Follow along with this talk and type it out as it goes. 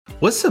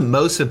What's the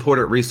most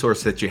important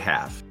resource that you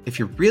have? If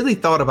you really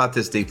thought about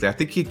this deeply, I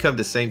think you'd come to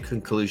the same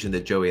conclusion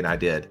that Joey and I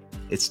did.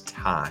 It's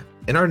time.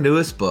 In our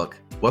newest book,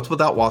 Wealth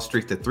Without Wall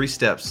Street, The 3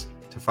 Steps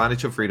to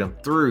Financial Freedom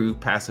Through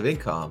Passive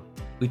Income,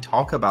 we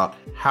talk about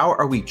how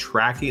are we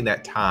tracking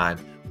that time?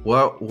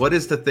 What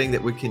is the thing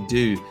that we can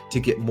do to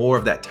get more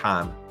of that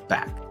time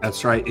back?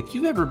 That's right. If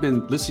you've ever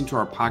been listening to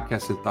our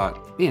podcast and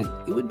thought, man,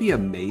 it would be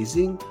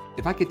amazing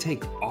if I could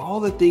take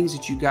all the things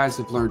that you guys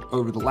have learned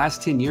over the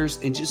last 10 years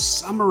and just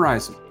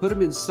summarize them, put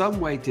them in some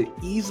way to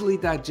easily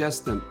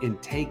digest them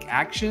and take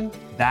action,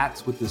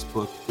 that's what this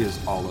book is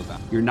all about.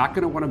 You're not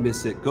going to want to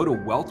miss it. Go to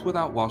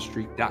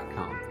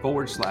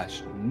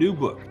wealthwithoutwallstreet.com/new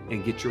book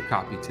and get your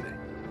copy today.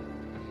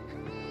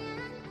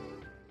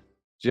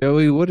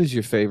 Joey, what is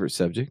your favorite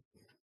subject?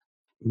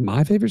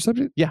 My favorite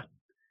subject? Yeah.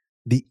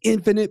 The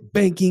infinite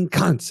banking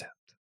concept.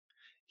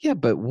 Yeah,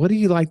 but what do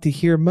you like to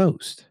hear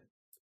most?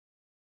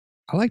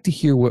 I like to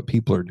hear what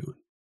people are doing.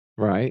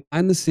 Right.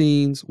 Behind the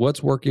scenes,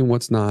 what's working,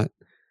 what's not,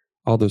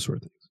 all those sort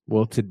of things.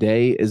 Well,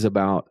 today is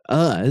about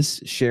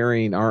us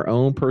sharing our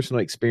own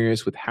personal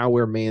experience with how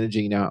we're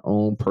managing our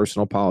own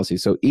personal policy.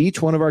 So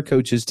each one of our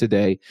coaches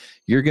today,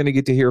 you're going to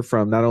get to hear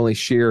from not only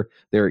share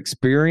their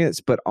experience,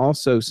 but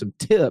also some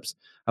tips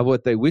of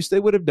what they wish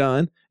they would have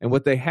done and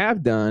what they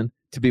have done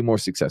to be more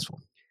successful.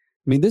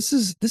 I mean, this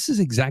is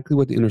exactly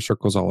what the inner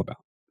circle is all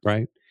about,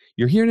 right?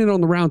 You're hearing it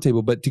on the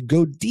roundtable, but to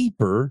go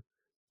deeper,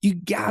 you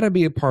got to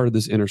be a part of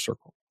this inner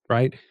circle,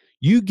 right?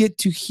 You get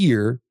to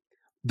hear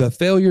the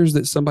failures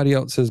that somebody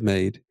else has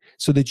made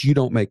so that you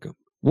don't make them.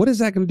 What is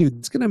that going to do?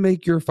 It's going to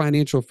make your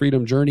financial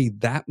freedom journey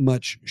that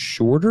much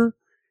shorter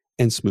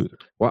and smoother.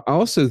 Well, I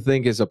also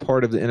think as a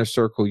part of the inner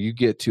circle, you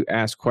get to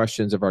ask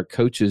questions of our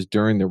coaches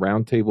during the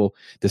roundtable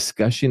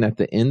discussion at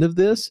the end of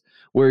this,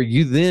 where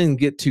you then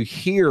get to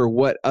hear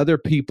what other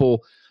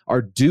people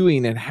are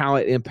doing and how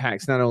it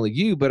impacts not only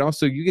you, but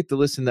also you get to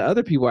listen to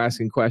other people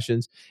asking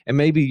questions and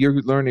maybe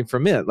you're learning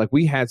from it. Like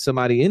we had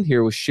somebody in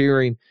here was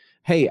sharing,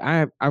 hey,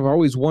 I've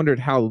always wondered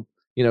how,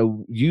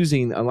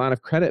 using a line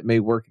of credit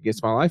may work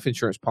against my life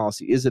insurance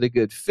policy. Is it a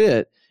good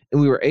fit? And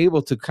we were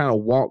able to kind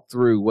of walk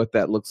through what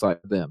that looks like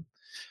for them.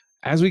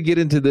 As we get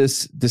into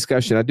this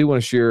discussion, I do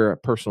want to share a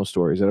personal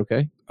story. Is that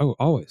okay? Oh,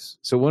 always.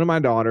 So one of my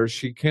daughters,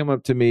 she came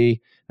up to me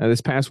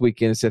this past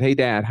weekend and said, hey,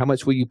 Dad, how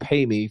much will you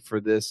pay me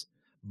for this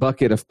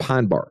bucket of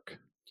pine bark?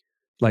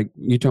 Like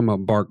you talking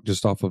about bark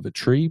just off of a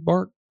tree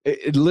bark?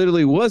 It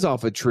literally was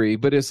off a tree,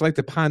 but it's like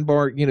the pine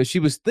bark. She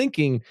was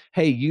thinking,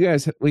 hey, you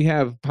guys, we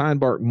have pine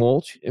bark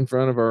mulch in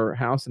front of our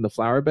house in the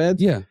flower beds.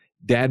 Yeah.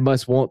 Dad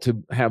must want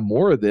to have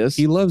more of this.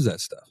 He loves that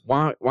stuff.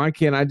 Why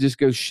can't I just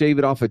go shave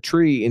it off a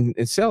tree and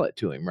sell it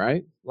to him,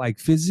 right? Like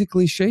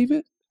physically shave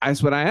it?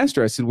 That's what I asked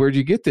her. I said, where'd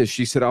you get this?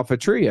 She said, off a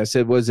tree. I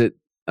said, was it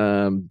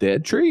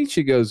dead tree?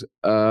 She goes,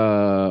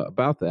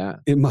 about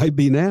that. It might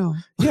be now.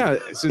 Yeah.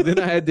 So then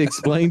I had to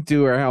explain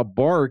to her how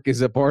bark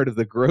is a part of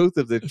the growth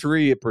of the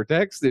tree. It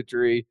protects the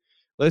tree.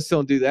 Let's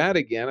don't do that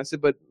again. I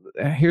said, but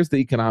here's the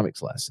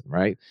economics lesson,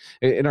 right?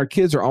 And our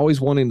kids are always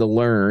wanting to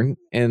learn,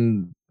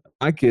 and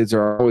my kids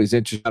are always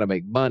interested in how to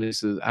make money.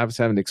 So I was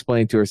having to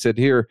explain to her, said,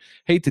 here,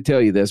 hate to tell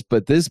you this,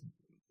 but this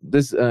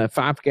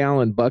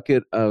 5-gallon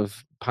bucket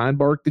of pine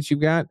bark that you've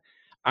got,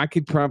 I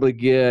could probably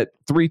get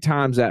 3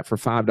 times that for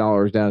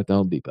 $5 down at the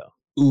Home Depot.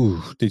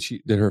 Ooh, did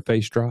her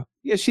face drop?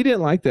 Yeah, she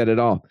didn't like that at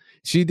all.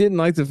 She didn't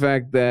like the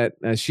fact that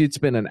she'd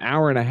spent an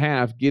hour and a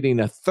half getting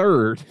a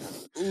third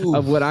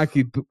of what I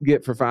could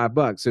get for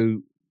 $5.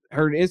 So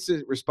her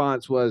instant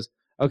response was,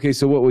 okay,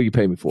 so what will you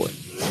pay me for it?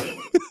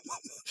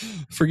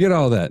 Forget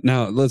all that.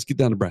 Now let's get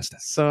down to brass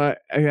tacks. So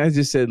I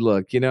just said,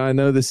 look, I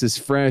know this is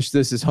fresh.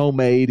 This is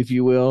homemade, if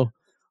you will.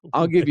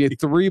 I'll give you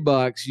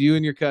 $3. You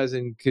and your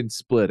cousin can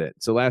split it.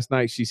 So last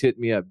night she's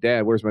hitting me up,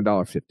 Dad, where's my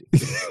 $1.50?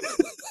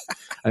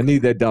 I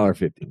need that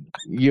 $1.50.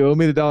 You owe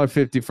me the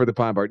 $1.50 for the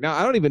pine bark. Now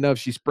I don't even know if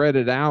she spread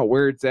it out,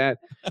 where it's at.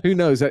 Who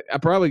knows? I'm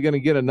probably going to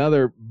get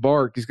another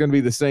bark. It's going to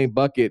be the same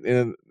bucket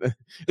in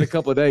a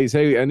couple of days.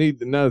 Hey, I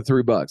need another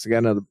 $3. I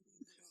got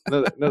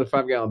another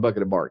 5-gallon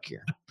bucket of bark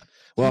here.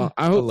 Well,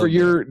 I hope for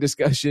your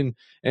discussion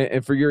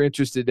and for your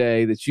interest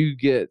today that you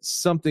get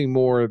something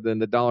more than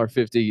the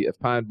 $1.50 of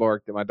pine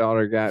bark that my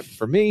daughter got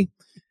for me.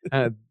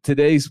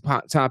 Today's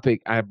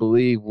topic, I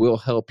believe, will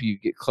help you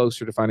get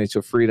closer to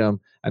financial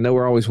freedom. I know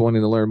we're always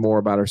wanting to learn more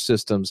about our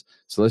systems,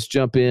 so let's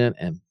jump in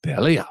and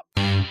belly up.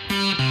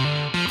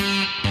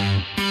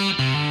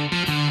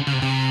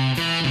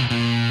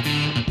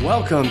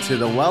 Welcome to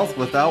the Wealth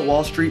Without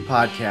Wall Street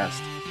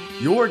podcast,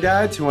 your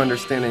guide to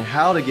understanding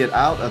how to get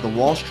out of the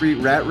Wall Street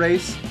rat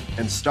race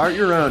and start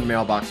your own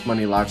mailbox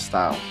money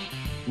lifestyle.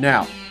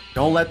 Now,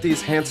 don't let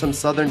these handsome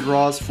Southern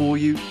draws fool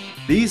you.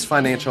 These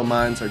financial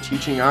minds are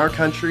teaching our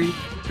country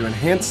to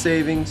enhance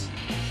savings,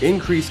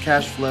 increase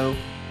cash flow,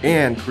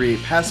 and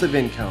create passive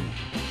income,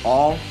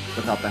 all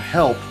without the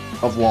help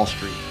of Wall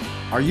Street.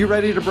 Are you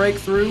ready to break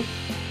through?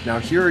 Now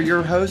here are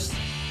your hosts,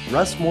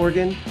 Russ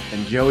Morgan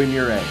and Joey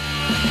Murray.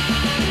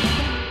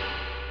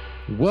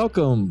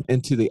 Welcome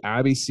into the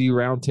IBC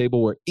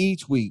Roundtable, where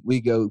each week we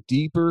go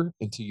deeper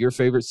into your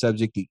favorite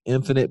subject, the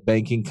infinite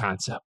banking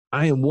concept.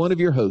 I am one of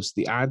your hosts,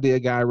 the idea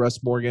guy,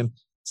 Russ Morgan,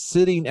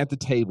 sitting at the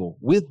table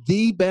with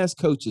the best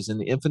coaches in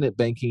the infinite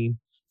banking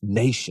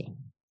nation.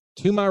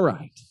 To my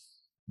right,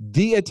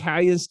 the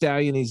Italian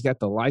stallion. He's got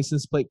the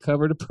license plate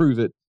cover to prove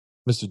it,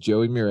 Mr.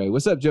 Joey Murray.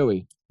 What's up,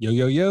 Joey? Yo,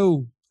 yo,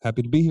 yo.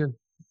 Happy to be here.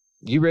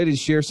 You ready to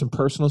share some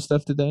personal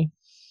stuff today?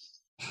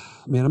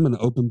 Man, I'm an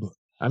open book.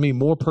 I mean,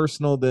 more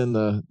personal than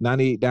the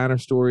 98 Diner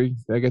story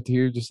that I got to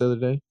hear just the other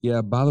day.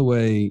 Yeah, by the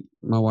way,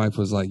 my wife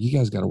was like, you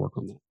guys got to work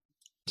on that.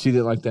 She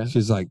didn't like that?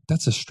 She's like,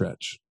 that's a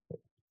stretch.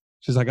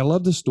 She's like, I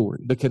love the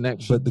story. The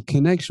connection. But the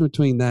connection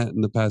between that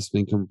and the passive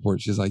income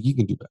report, she's like, you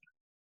can do better.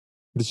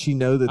 Did she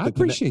know that? I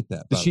appreciate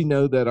that. Did she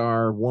know that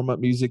our warm-up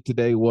music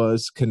today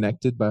was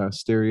connected by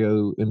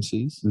stereo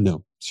MCs?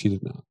 No, she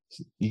did not.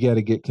 You got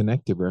to get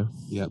connected, bro.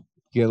 Yep.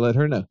 You got to let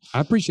her know. I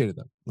appreciate it,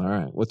 though. All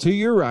right. Well, to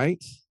your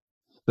right,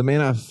 the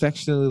man I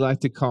affectionately like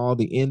to call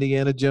the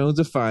Indiana Jones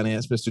of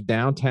finance, Mr.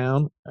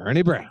 Downtown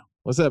Ernie Brown.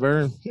 What's up,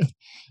 Ern?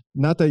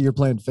 Not that you're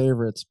playing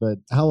favorites, but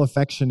how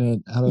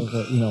affectionate out of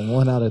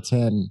 1 out of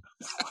 10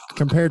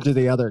 compared to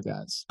the other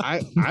guys.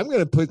 I'm going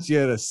to put you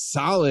at a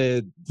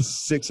solid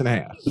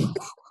 6.5.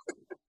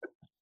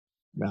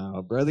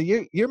 No, brother,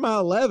 you're my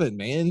 11,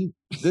 man.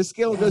 This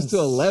scale goes to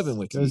 11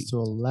 with you. Goes to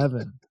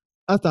 11.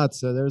 I thought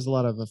so. There's a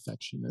lot of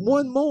affection.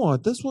 One more.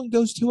 This one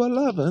goes to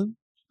 11.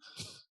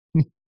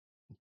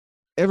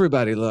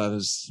 Everybody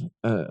loves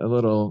a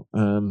little.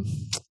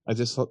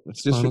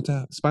 Spinal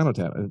Tap. Spinal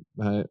Tap.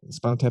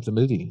 Spinal Tap the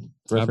movie.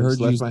 I've heard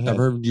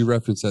you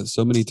reference that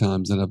so many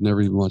times, and I've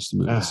never even watched the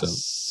movie.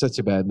 Such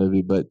a bad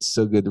movie, but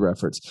so good to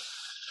reference.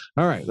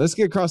 All right, let's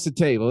get across the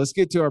table. Let's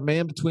get to our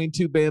man between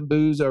two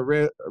bamboos,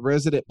 our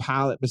resident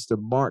pilot,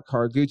 Mr. Mark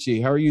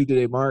Cargucci. How are you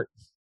today, Mark?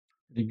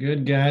 Pretty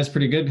good, guys.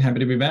 Pretty good. Happy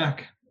to be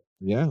back.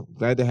 Yeah,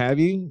 glad to have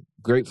you.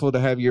 Grateful to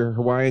have your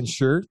Hawaiian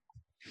shirt.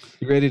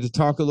 You ready to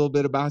talk a little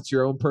bit about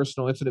your own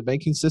personal infinite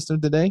banking system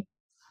today?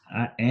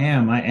 I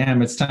am.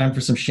 It's time for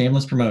some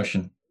shameless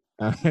promotion.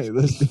 All right,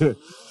 let's do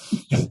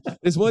it.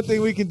 There's one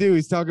thing we can do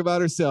is talk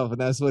about ourselves, and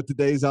that's what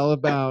today's all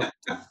about.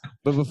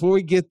 But before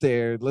we get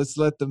there, let's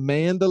let the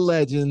man, the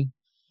legend,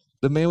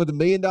 the man with the $1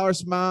 million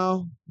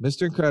smile,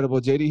 Mr. Incredible,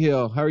 JD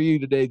Hill. How are you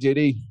today,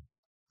 JD?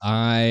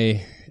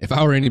 If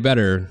I were any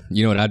better,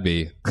 you know what I'd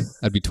be?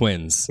 I'd be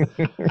twins.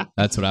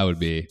 That's what I would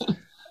be.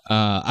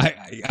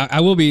 I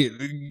will be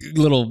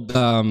little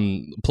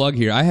plug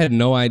here. I had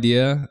no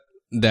idea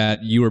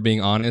that you were being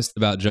honest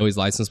about Joey's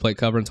license plate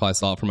cover until I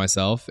saw it for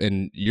myself.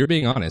 And you're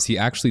being honest. He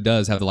actually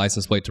does have the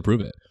license plate to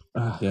prove it.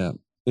 Yeah,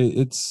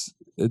 it's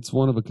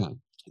one of a kind.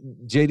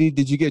 JD,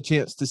 did you get a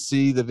chance to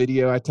see the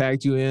video I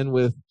tagged you in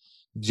with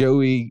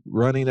Joey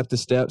running up the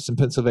steps in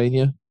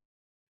Pennsylvania?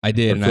 I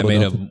did, and I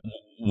made a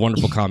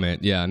wonderful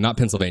comment. Yeah, not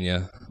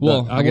Pennsylvania.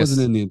 Well, I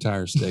wasn't in the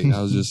entire state.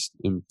 I was just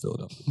in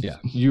Philadelphia. Yeah.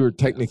 You were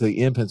technically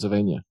in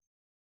Pennsylvania.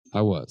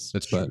 I was.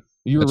 That's true.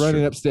 You were That's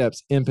running true. up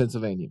steps in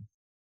Pennsylvania.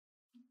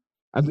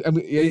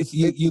 If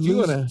you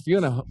want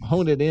to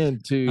hone it in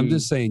to, I'm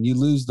just saying, you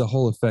lose the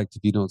whole effect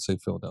if you don't say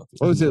Philadelphia.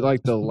 what was it,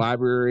 like the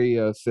Library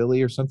of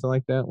Philly or something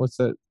like that? What's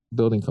that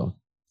building called?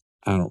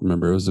 I don't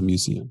remember. It was a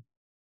museum,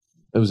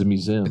 It was a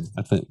museum.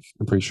 I think.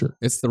 I'm pretty sure.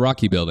 It's the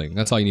Rocky building.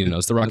 That's all you need to know.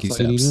 It's the Rocky That's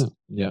all you need to Steps. know.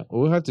 Yeah,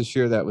 well, we'll have to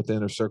share that with the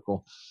Inner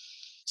Circle.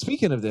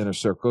 Speaking of the Inner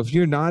Circle, if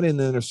you're not in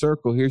the Inner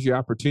Circle, here's your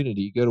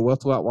opportunity. You go to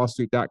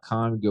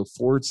wealthwithoutwallstreet.com and go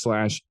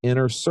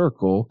 /Inner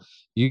Circle.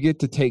 You get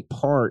to take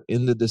part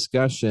in the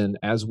discussion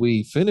as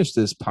we finish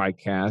this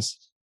podcast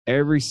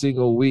every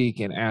single week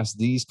and ask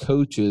these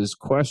coaches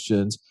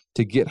questions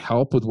to get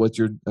help with what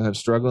you're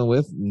struggling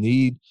with,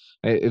 need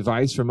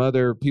advice from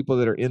other people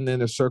that are in the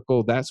Inner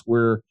Circle. That's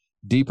where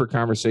deeper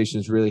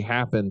conversations really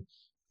happen.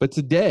 But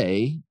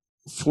today,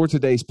 for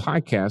today's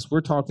podcast,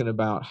 we're talking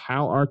about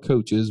how our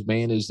coaches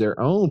manage their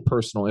own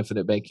personal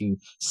infinite banking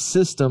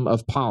system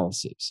of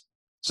policies.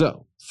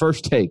 So,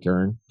 first take,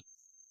 Ern.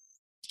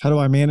 How do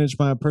I manage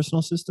my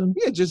personal system?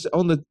 Yeah, just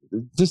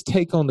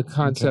take on the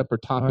concept or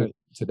topic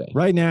today.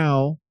 Right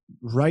now,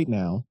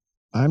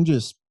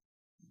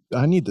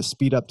 I need to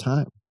speed up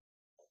time.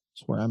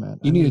 That's where I'm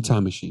at. You need a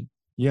time machine.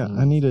 Yeah,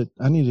 I need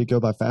to go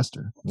by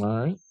faster. All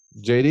right.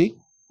 JD,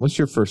 what's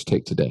your first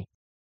take today?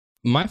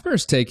 My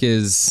first take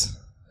is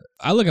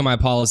I look at my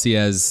policy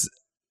as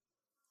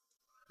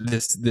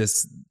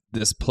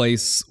this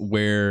place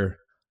where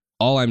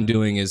all I'm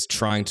doing is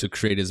trying to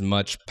create as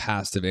much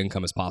passive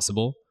income as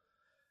possible.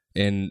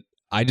 And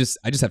I just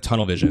have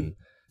tunnel vision,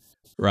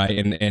 right?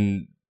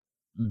 And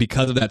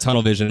because of that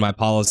tunnel vision, my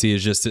policy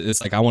is just,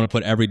 it's like I want to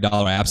put every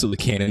dollar I absolutely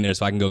can in there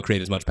so I can go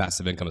create as much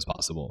passive income as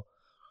possible.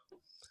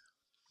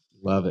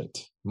 Love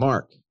it.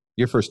 Mark,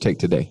 your first take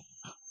today.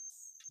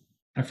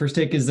 My first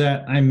take is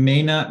that I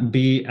may not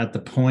be at the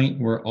point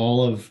where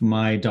all of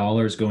my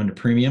dollars go into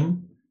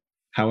premium.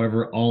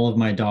 However, all of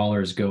my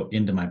dollars go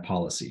into my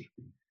policy,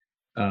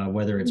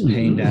 whether it's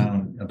paying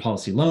down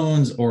policy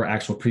loans or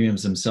actual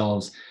premiums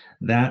themselves.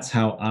 That's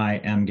how I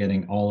am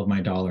getting all of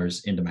my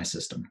dollars into my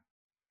system.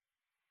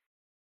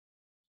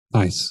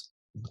 Nice.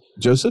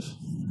 Joseph?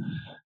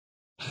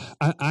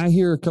 I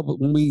hear a couple,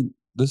 when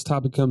this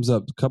topic comes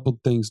up, a couple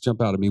things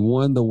jump out at me.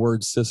 One, the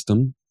word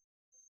system.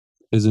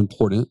 is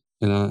important,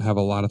 and I have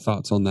a lot of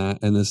thoughts on that.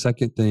 And the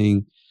second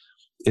thing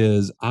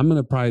is I'm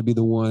going to probably be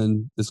the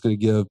one that's going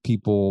to give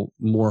people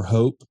more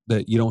hope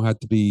that you don't have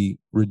to be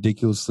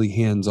ridiculously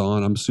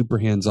hands-on. I'm super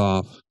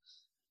hands-off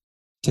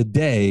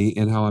today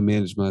in how I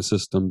manage my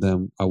system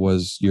than I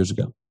was years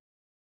ago.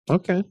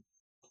 Okay.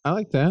 I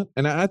like that.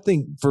 And I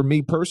think for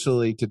me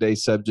personally,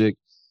 today's subject,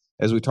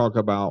 as we talk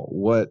about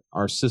what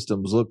our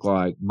systems look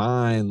like,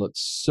 mine looks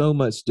so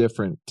much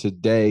different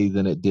today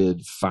than it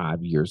did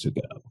 5 years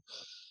ago.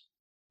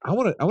 I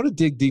want to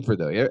dig deeper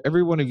though.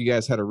 Every one of you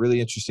guys had a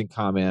really interesting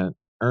comment.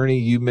 Ernie,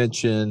 you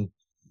mentioned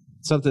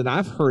something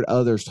I've heard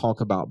others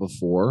talk about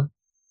before,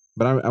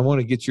 but I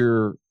want to get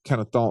your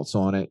kind of thoughts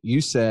on it.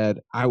 You said,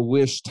 I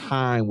wish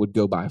time would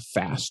go by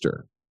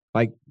faster.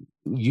 Like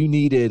you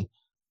needed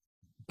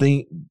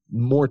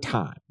more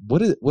time. What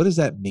does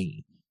that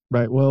mean?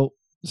 Right. Well,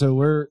 so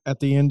we're at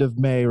the end of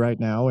May right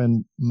now,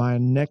 and my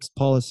next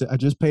policy, I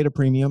just paid a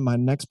premium. My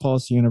next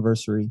policy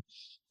anniversary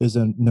is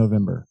in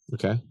November.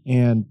 Okay.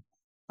 And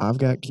I've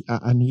got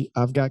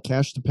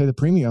cash to pay the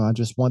premium. I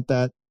just want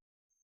that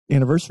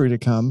anniversary to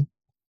come.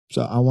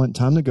 So I want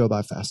time to go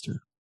by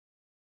faster.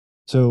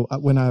 So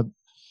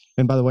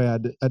and by the way, I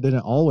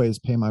didn't always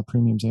pay my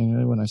premiums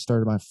annually. When I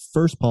started my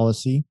first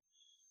policy,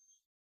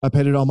 I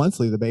paid it all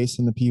monthly, the base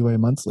and the PUA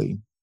monthly.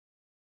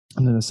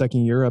 And then the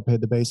second year, I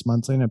paid the base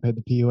monthly and I paid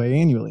the PUA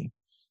annually.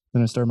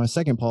 Then I started my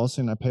second policy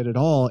and I paid it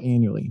all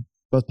annually,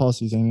 both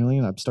policies annually.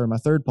 And I've started my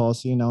third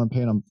policy and now I'm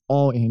paying them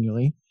all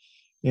annually.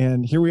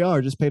 And here we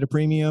are, just paid a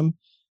premium,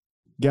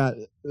 got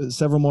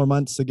several more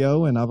months to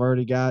go, and I've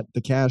already got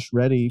the cash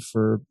ready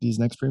for these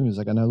next premiums.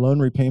 I got no loan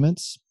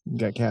repayments,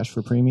 got cash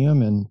for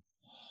premium, and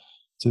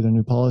it's either a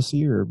new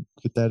policy or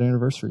get that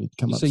anniversary to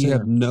come up. So you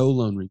have no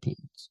loan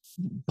repayments.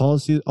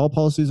 All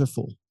policies are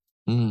full.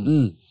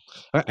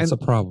 That's a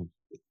problem.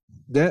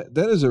 That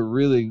is a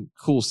really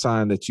cool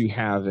sign that you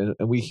have, and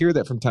we hear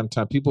that from time to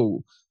time.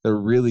 People that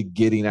are really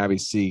getting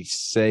IBC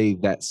say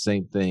that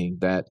same thing,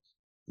 that,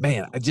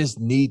 man, I just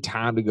need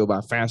time to go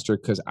by faster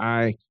because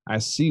I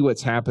see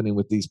what's happening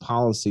with these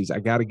policies. I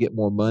got to get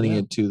more money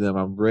into them.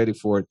 I'm ready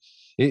for it.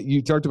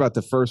 You talked about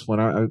the first one.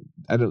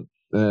 I don't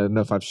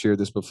know if I've shared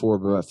this before,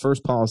 but the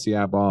first policy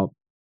I bought,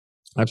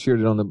 I've shared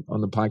it on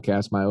the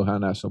podcast, my Ohio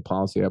National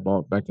policy I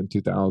bought back in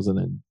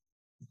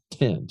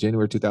 2010,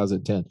 January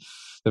 2010.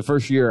 The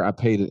first year I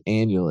paid it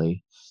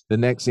annually. The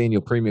next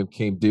annual premium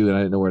came due, and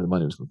I didn't know where the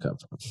money was going to come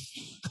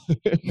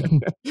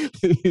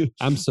from.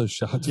 I'm so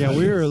shocked. Yeah,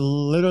 we were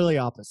literally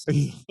opposite.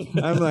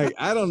 I'm like,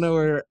 I don't know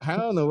where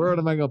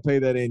am I going to pay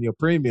that annual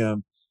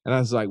premium? And I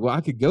was like, well,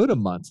 I could go to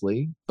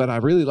monthly, but I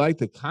really like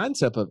the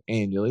concept of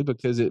annually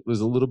because it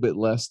was a little bit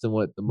less than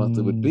what the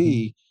monthly would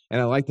be.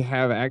 And I like to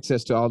have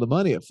access to all the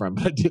money up front,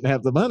 but I didn't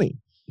have the money.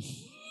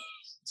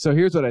 So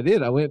here's what I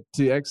did. I went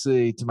to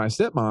my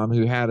stepmom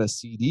who had a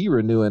CD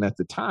renewing at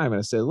the time. And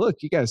I said, look,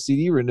 you got a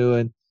CD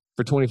renewing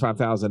for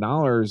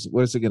 $25,000.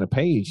 What is it going to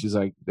pay? She's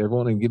like, they're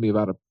wanting to give me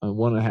about a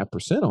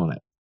 1.5% on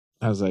it.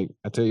 I was like,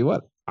 I tell you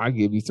what, I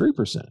give you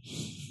 3%.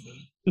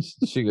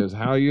 She goes,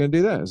 how are you going to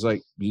do that? It's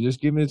like, you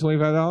just give me the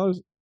 $25.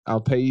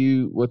 I'll pay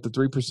you what the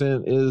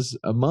 3% is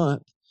a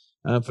month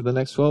for the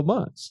next 12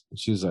 months. And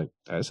she's like,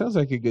 that sounds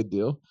like a good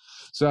deal.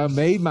 So I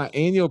made my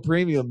annual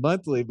premium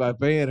monthly by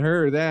paying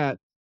her that.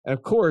 And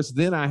of course,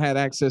 then I had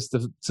access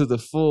to the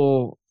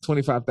full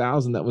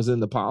 $25,000 that was in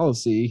the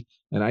policy,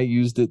 and I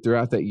used it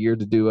throughout that year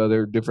to do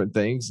other different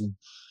things. And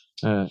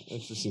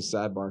interesting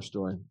sidebar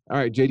story. All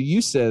right, JD,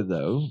 you said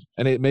though,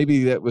 and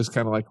maybe that was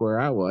kind of like where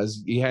I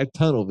was. You had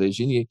tunnel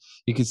vision.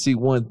 You could see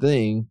one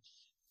thing.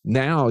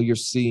 Now you're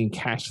seeing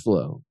cash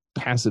flow,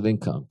 passive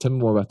income. Tell me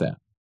more about that.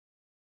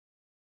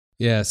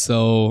 Yeah,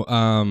 so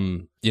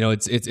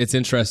it's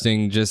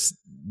interesting just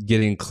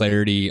getting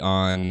clarity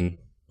on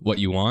what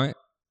you want.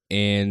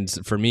 And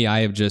for me,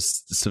 I have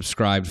just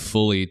subscribed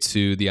fully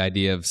to the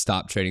idea of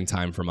stop trading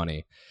time for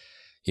money.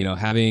 You know,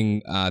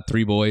 having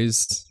 3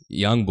 boys,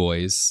 young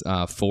boys,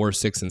 4,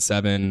 6, and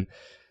 7,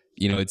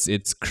 you know,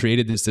 it's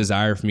created this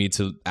desire for me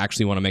to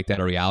actually want to make that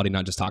a reality,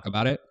 not just talk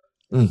about it.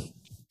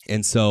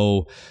 And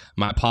so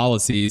my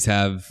policies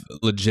have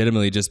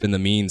legitimately just been the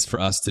means for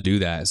us to do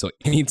that. So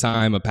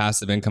anytime a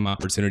passive income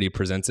opportunity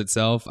presents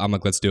itself, I'm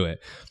like, let's do it.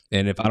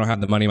 And if I don't have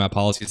the money in my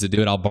policies to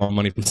do it, I'll borrow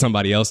money from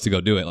somebody else to go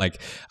do it.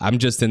 Like, I'm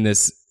just in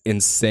this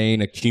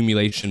insane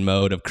accumulation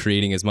mode of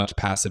creating as much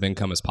passive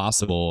income as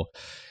possible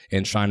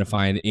and trying to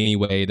find any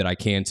way that I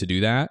can to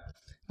do that.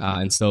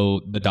 And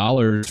so the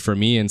dollars for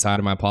me inside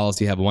of my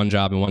policy have one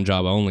job and one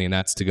job only, and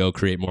that's to go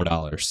create more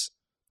dollars.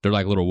 They're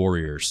like little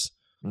warriors.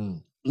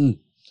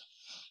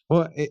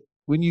 Well,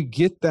 when you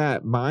get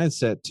that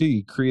mindset too,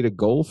 you create a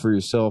goal for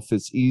yourself.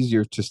 It's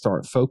easier to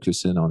start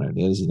focusing on it,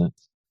 isn't it?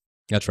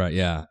 That's right.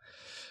 Yeah.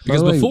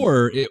 Because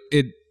before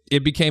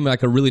it became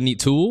like a really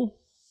neat tool,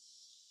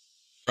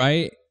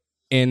 right?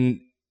 And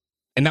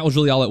that was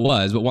really all it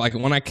was. But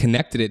when I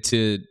connected it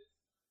to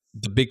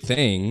the big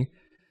thing,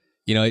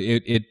 you know, I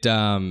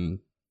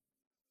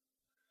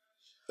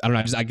don't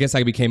know. I guess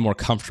I became more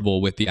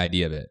comfortable with the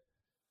idea of it.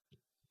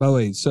 By the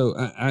way, so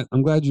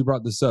I'm glad you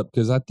brought this up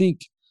because I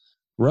think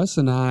Russ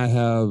and I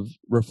have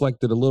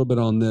reflected a little bit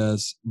on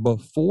this.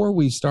 Before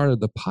we started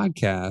the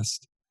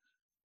podcast,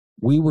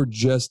 we were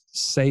just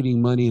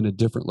saving money in a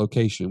different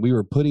location. We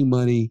were putting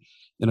money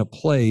in a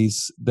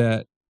place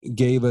that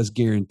gave us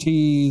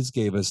guarantees,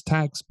 gave us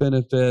tax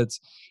benefits.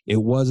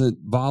 It wasn't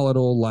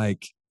volatile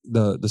like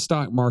the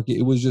stock market.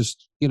 It was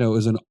just, it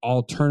was an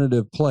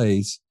alternative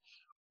place,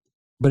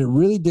 but it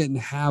really didn't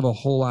have a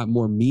whole lot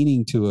more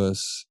meaning to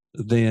us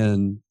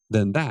than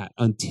that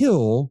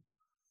until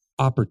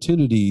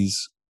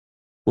opportunities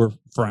were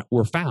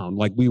found.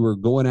 Like we were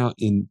going out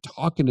and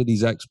talking to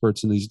these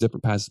experts in these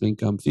different passive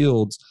income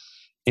fields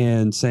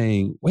and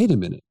saying, wait a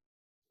minute,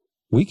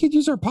 we could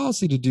use our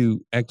policy to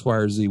do X, Y,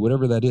 or Z,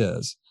 whatever that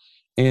is.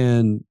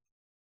 And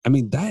I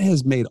mean, that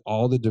has made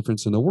all the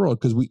difference in the world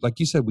because we, like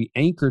you said, we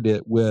anchored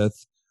it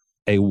with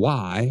a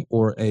why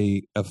or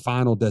a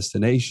final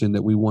destination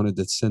that we wanted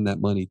to send that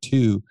money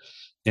to.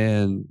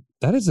 And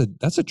that's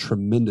a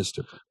tremendous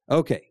difference.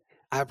 Okay.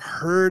 I've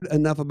heard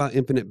enough about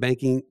infinite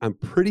banking. I'm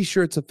pretty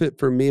sure it's a fit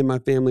for me and my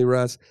family,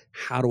 Russ.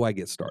 How do I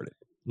get started?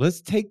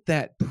 Let's take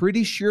that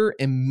pretty sure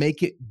and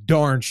make it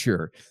darn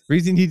sure. The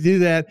reason you do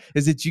that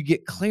is that you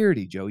get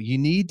clarity, Joe. You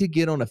need to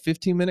get on a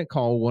 15-minute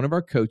call with one of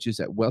our coaches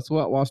at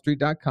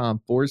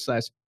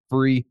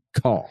wealthwithoutwallstreet.com/free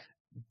call.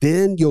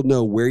 Then you'll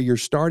know where you're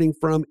starting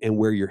from and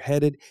where you're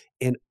headed.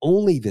 And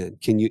only then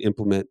can you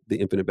implement the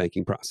infinite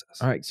banking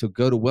process. All right. So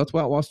go to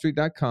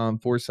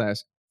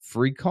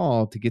wealthwithoutwallstreet.com/free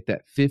call to get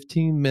that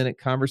 15-minute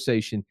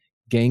conversation,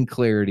 gain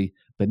clarity.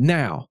 But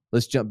now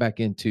let's jump back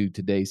into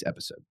today's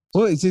episode.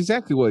 Well, it's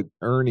exactly what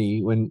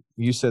Ernie, when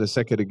you said a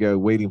second ago,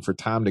 waiting for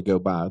time to go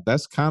by,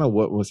 that's kind of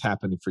what was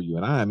happening for you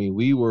and I. I mean,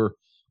 we were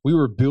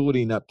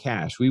building up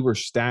cash. We were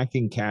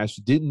stacking cash,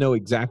 didn't know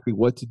exactly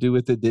what to do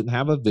with it, didn't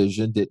have a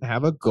vision, didn't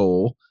have a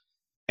goal.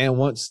 And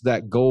once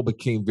that goal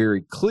became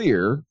very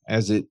clear,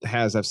 as it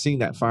has, I've seen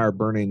that fire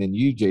burning in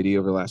you, JD,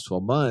 over the last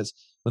 12 months.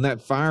 When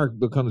that fire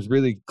becomes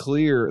really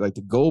clear, like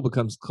the goal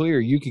becomes clear,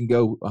 you can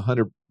go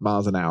 100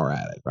 miles an hour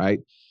at it, right?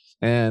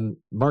 And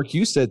Mark,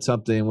 you said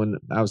something when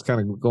I was kind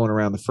of going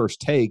around the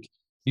first take.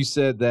 You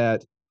said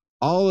that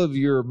all of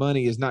your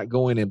money is not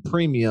going in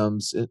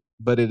premiums,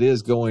 but it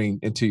is going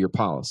into your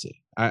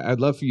policy. I'd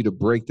love for you to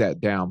break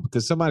that down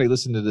because somebody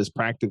listening to this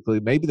practically,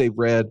 maybe they've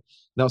read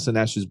Nelson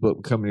Nash's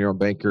book, Becoming Your Own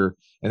Banker,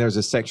 and there's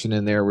a section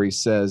in there where he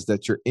says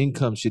that your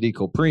income should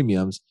equal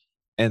premiums,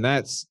 and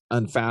that's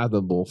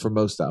unfathomable for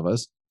most of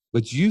us.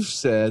 But you've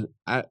said,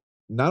 not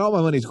all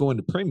my money is going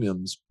to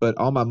premiums, but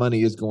all my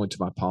money is going to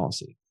my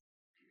policy.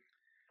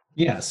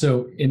 Yeah,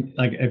 so in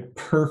like a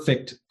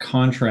perfect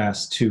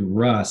contrast to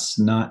Russ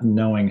not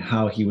knowing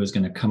how he was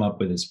going to come up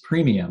with his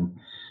premium,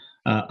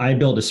 I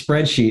built a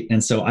spreadsheet,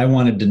 and so I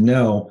wanted to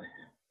know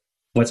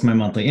what's my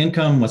monthly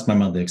income, what's my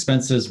monthly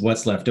expenses,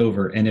 what's left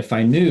over. And if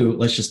I knew,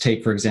 let's just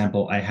take, for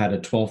example, I had a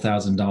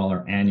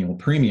 $12,000 annual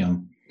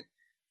premium.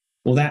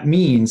 Well, that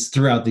means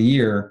throughout the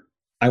year,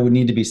 I would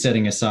need to be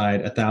setting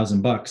aside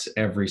 $1,000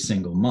 every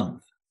single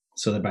month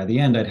so that by the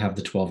end I'd have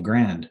the 12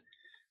 grand.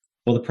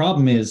 Well, the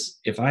problem is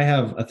if I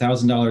have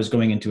 $1,000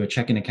 going into a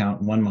checking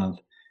account 1 month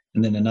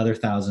and then another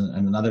 1,000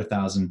 and another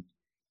 1,000,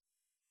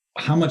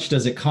 how much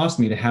does it cost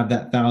me to have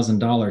that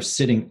 $1,000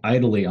 sitting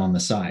idly on the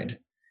side?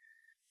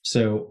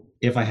 So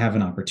if I have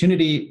an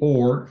opportunity,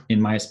 or in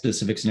my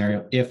specific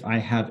scenario, if I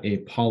have a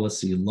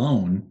policy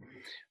loan,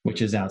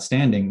 which is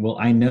outstanding, well,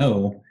 I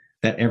know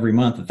that every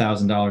month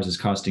 $1,000 is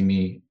costing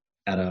me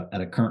at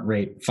a current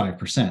rate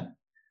 5%.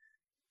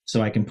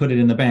 So I can put it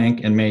in the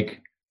bank and make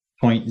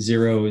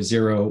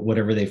 0.00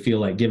 whatever they feel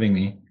like giving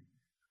me,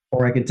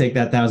 or I could take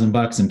that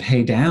 $1,000 and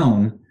pay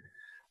down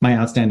my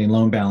outstanding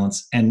loan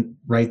balance, and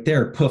right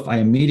there, poof, I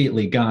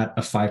immediately got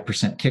a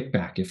 5%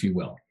 kickback, if you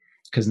will,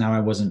 because now I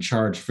wasn't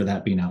charged for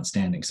that being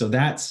outstanding. So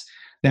that's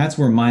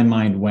where my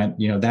mind went.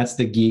 You know, that's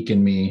the geek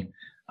in me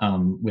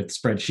with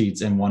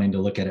spreadsheets and wanting to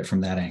look at it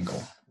from that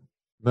angle.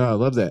 No, I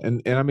love that.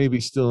 And I may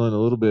be still in a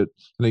little bit,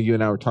 I know you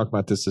and I were talking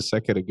about this a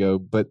second ago,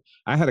 but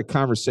I had a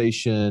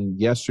conversation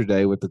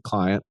yesterday with a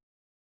client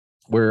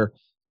where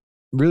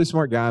really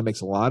smart guy,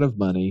 makes a lot of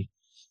money,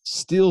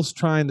 still's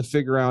trying to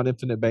figure out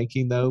infinite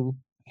banking though.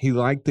 He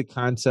liked the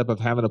concept of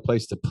having a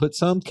place to put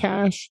some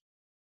cash,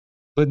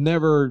 but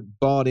never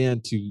bought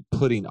into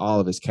putting all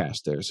of his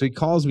cash there. So he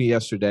calls me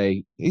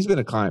yesterday. He's been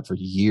a client for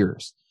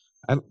years,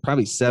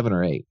 probably 7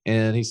 or 8.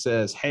 And he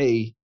says,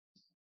 hey,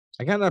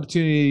 I got an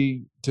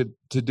opportunity to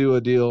do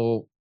a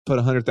deal, put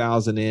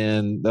 100,000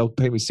 in, they'll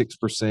pay me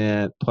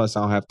 6%, plus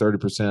I'll have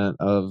 30%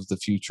 of the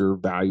future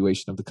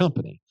valuation of the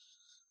company.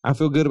 I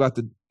feel good about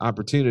the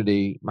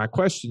opportunity. My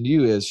question to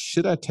you is,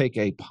 should I take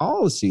a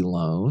policy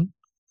loan,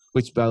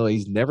 which by the way,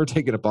 he's never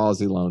taken a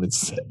policy loan in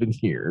 7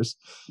 years,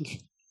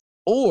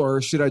 or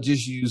should I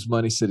just use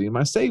money sitting in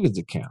my savings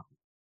account?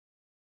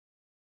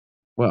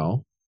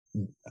 Well,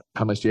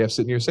 how much do you have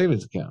sitting in your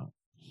savings account?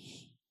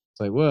 It's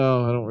like,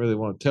 well, I don't really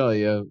want to tell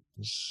you,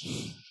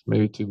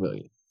 maybe 2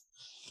 million.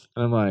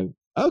 And I'm like,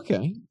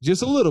 okay,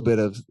 just a little bit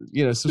of,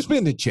 some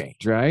spending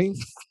change, right?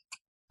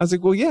 I was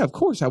like, well, yeah, of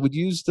course I would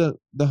use the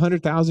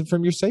 100,000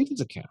 from your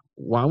savings account.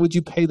 Why would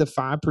you pay the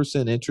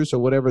 5% interest or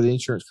whatever the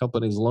insurance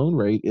company's loan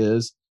rate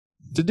is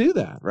to do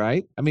that?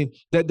 Right. I mean,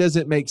 that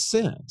doesn't make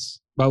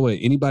sense. By the way,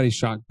 anybody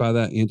shocked by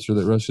that answer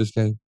that Russ just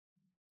gave?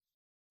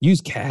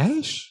 Use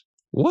cash?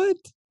 What?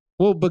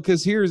 Well,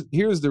 because here's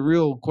the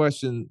real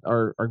question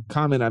or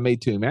comment I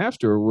made to him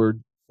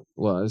afterward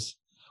was,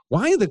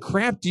 why in the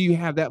crap do you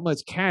have that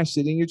much cash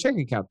sitting in your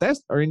checking account?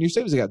 Or in your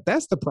savings account?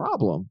 That's the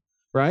problem,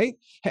 right?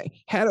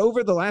 Had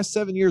over the last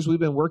 7 years we've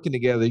been working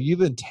together, you've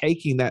been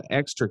taking that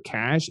extra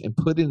cash and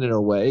putting it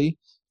away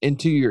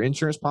into your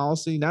insurance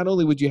policy. Not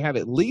only would you have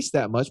at least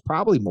that much,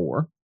 probably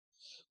more,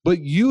 but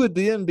you would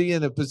then be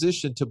in a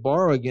position to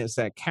borrow against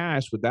that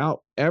cash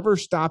without ever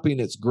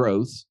stopping its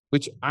growth,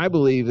 which I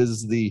believe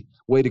is the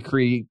way to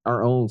create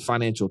our own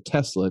financial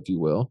Tesla, if you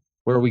will,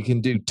 where we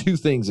can do two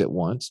things at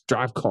once: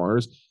 drive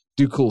cars,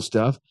 do cool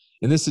stuff.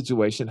 In this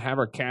situation, have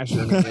our cash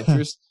earning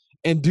interest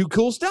and do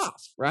cool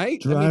stuff, right?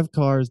 Drive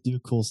cars, do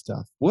cool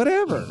stuff.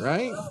 Whatever,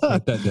 right?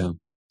 Write that down.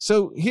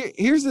 So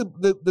here's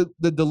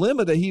the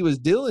dilemma that he was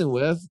dealing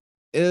with,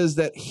 is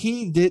that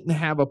he didn't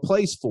have a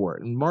place for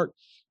it. And Mark,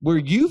 where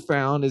you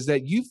found is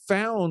that you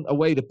found a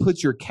way to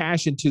put your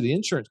cash into the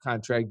insurance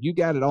contract. You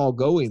got it all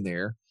going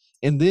there.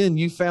 And then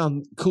you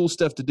found cool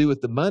stuff to do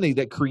with the money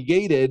that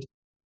created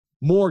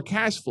more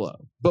cash flow.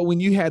 But when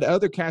you had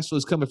other cash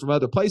flows coming from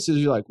other places,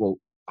 you're like, well,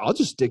 I'll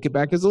just stick it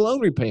back as a loan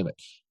repayment.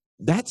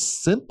 That's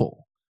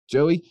simple.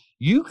 Joey,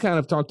 you kind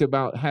of talked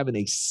about having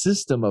a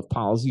system of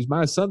policies.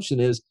 My assumption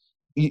is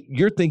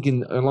you're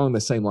thinking along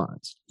the same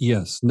lines.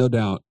 Yes, no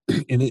doubt.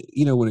 And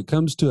when it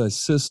comes to a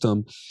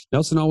system,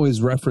 Nelson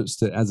always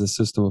referenced it as a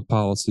system of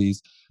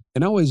policies,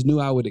 and I always knew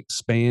I would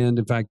expand.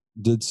 In fact,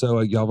 did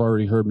so. Y'all have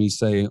already heard me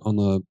say on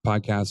the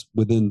podcast,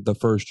 within the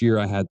first year,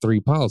 I had 3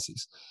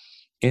 policies.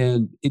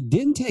 And it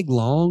didn't take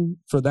long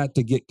for that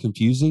to get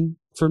confusing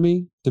for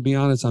me. To be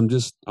honest, I'm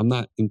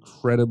not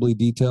incredibly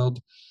detailed.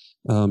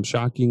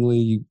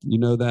 Shockingly, you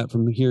know that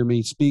from hearing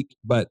me speak,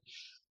 but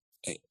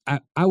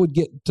I would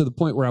get to the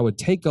point where I would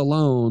take a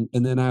loan,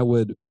 and then I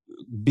would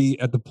be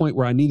at the point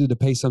where I needed to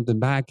pay something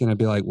back. And I'd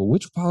be like, well,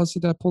 which policy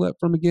did I pull that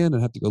from again?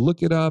 I'd have to go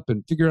look it up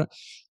and figure out.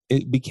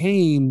 It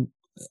became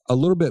a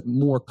little bit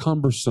more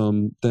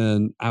cumbersome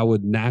than I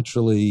would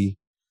naturally,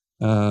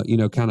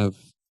 kind of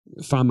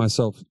find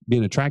myself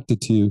being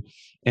attracted to.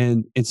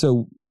 And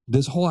so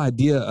this whole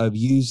idea of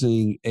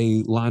using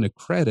a line of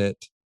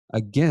credit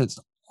against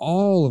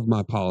all of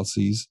my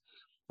policies,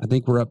 I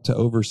think we're up to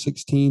over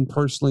 16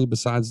 personally,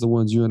 besides the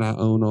ones you and I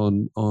own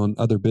on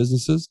other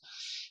businesses.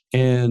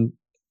 And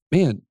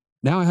man,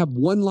 now I have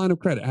one line of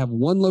credit. I have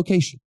one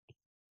location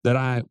that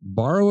I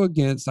borrow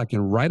against. I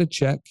can write a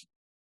check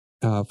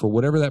for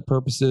whatever that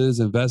purpose is,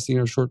 investing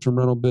in our short-term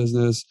rental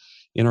business,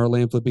 in our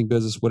land flipping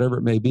business, whatever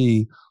it may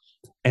be.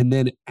 And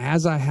then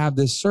as I have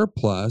this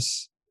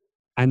surplus,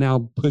 I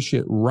now push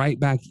it right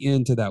back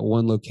into that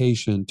one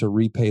location to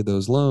repay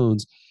those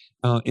loans.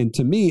 And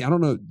to me, I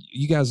don't know,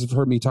 you guys have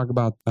heard me talk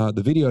about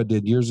the video I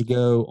did years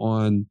ago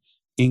on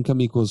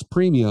income equals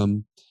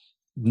premium.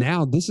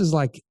 Now this is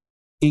like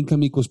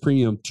income equals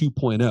premium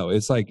 2.0.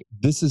 It's like,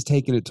 this is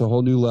taking it to a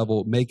whole new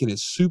level, making it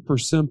super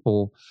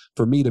simple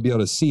for me to be able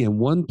to see in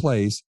one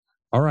place,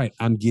 all right,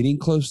 I'm getting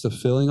close to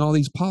filling all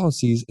these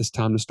policies. It's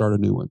time to start a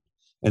new one.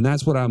 And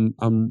that's what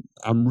I'm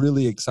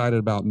really excited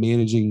about.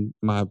 Managing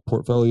my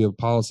portfolio of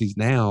policies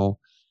now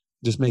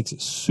just makes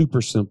it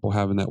super simple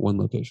having that one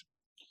location.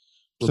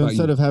 So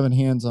instead of having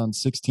hands on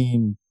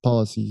 16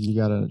 policies, you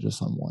got to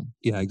just on one.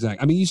 Yeah,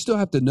 exactly. I mean, you still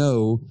have to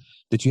know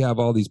that you have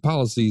all these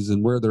policies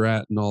and where they're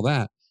at and all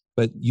that,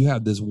 but you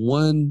have this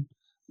one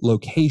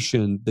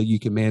location that you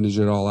can manage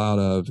it all out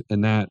of,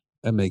 and that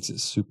makes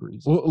it super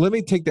easy. Well, let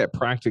me take that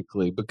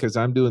practically, because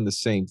I'm doing the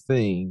same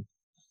thing.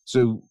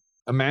 So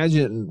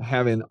imagine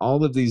having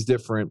all of these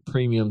different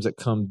premiums that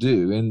come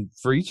due. And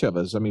for each of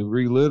us, I mean,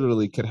 we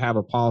literally could have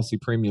a policy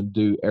premium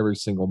due every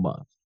single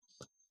month.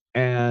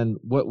 And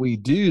what we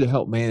do to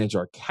help manage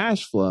our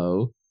cash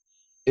flow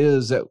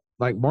is that,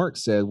 like Mark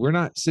said, we're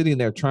not sitting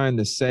there trying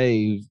to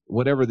save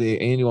whatever the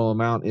annual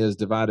amount is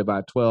divided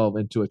by 12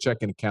 into a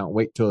checking account,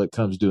 wait till it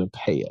comes due and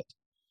pay it.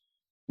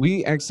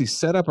 We actually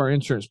set up our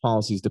insurance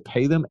policies to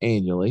pay them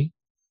annually.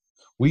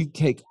 We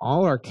take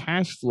all our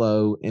cash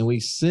flow and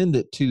we send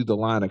it to the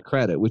line of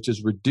credit, which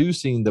is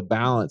reducing the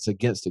balance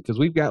against it, because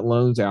we've got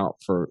loans out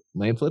for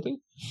land flipping.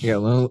 We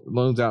got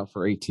loans out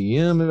for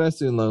ATM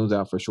investing, loans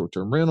out for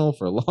short-term rental,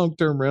 for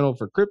long-term rental,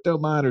 for crypto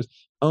miners,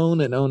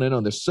 on and on and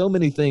on. There's so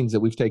many things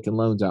that we've taken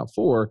loans out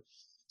for.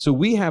 So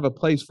we have a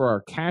place for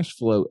our cash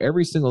flow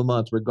every single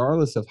month,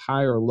 regardless of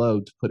high or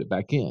low, to put it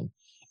back in.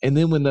 And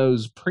then when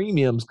those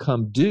premiums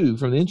come due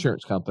from the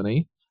insurance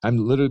company, I'm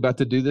literally about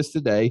to do this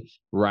today,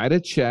 write a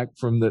check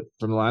from the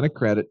line of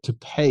credit to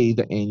pay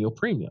the annual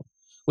premium,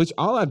 which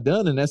all I've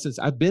done in essence,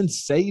 I've been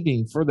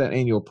saving for that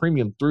annual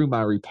premium through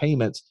my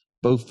repayments,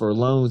 both for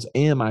loans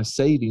and my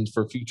savings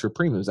for future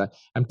premiums.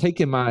 I'm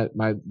taking my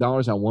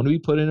dollars I want to be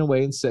putting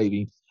away and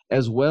saving,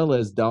 as well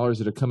as dollars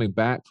that are coming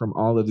back from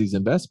all of these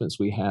investments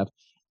we have.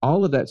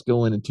 All of that's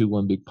going into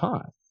one big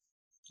pot.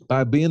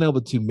 by being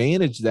able to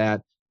manage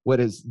that, what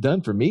it's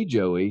done for me,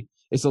 Joey,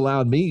 it's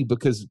allowed me,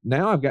 because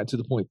now I've got to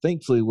the point,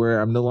 thankfully, where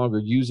I'm no longer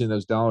using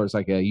those dollars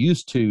like I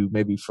used to,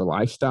 maybe for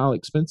lifestyle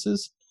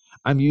expenses.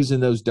 I'm using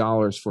those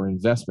dollars for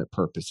investment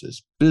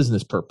purposes,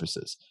 business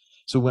purposes.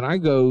 So when I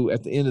go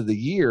at the end of the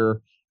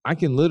year, I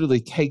can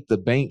literally take the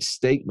bank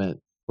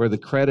statement where the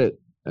credit,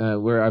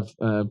 where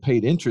I've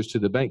paid interest to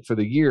the bank for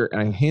the year,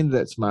 and I hand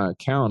that to my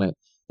accountant.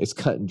 It's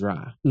cut and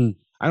dry.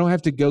 I don't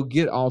have to go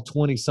get all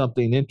 20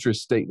 something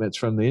interest statements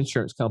from the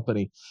insurance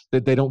company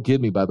that they don't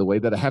give me, by the way,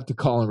 that I have to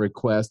call and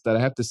request, that I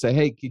have to say,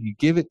 hey, can you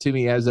give it to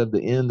me as of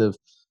the end of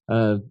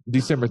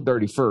December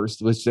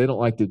 31st, which they don't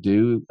like to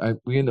do.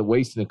 We end up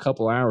wasting a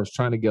couple hours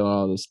trying to get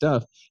all this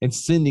stuff and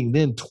sending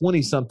them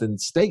 20 something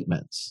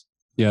statements.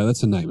 Yeah,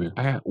 that's a nightmare.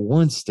 I got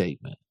one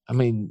statement. I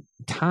mean,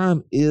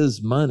 time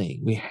is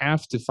money. We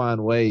have to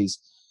find ways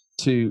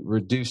to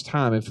reduce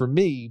time. And for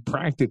me,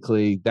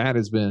 practically, that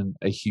has been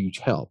a huge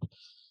help.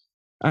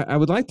 I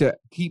would like to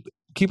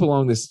keep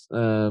along this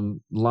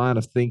line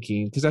of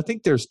thinking, because I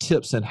think there's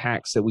tips and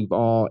hacks that we've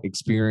all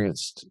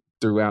experienced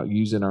throughout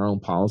using our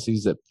own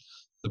policies that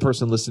the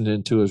person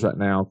listening to us right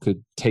now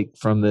could take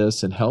from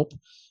this and help.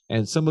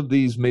 And some of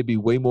these may be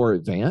way more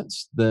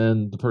advanced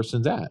than the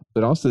person's at,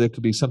 but also there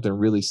could be something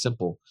really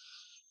simple.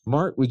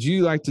 Mark, would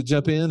you like to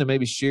jump in and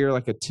maybe share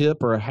like a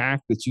tip or a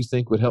hack that you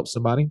think would help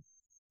somebody?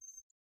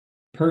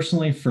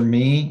 Personally, for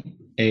me,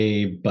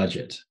 a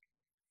budget.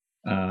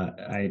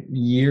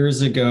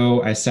 Years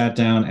ago, I sat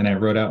down and I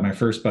wrote out my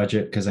first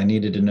budget because I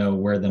needed to know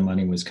where the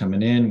money was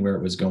coming in, where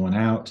it was going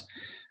out,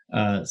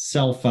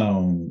 cell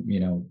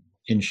phone,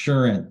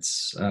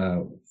 insurance,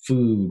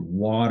 food,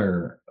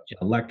 water,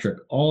 electric,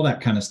 all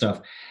that kind of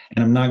stuff.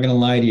 And I'm not going to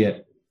lie to you,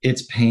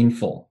 it's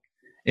painful.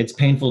 It's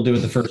painful to do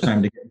it the first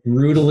time, to get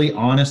brutally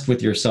honest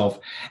with yourself.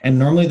 And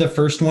normally the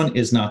first one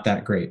is not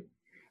that great.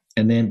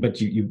 And then, but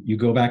you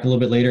go back a little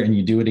bit later and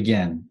you do it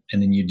again,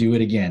 and then you do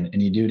it again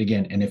and you do it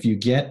again. And if you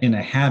get in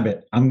a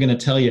habit, I'm going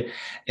to tell you,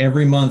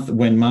 every month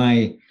when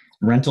my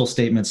rental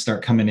statements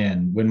start coming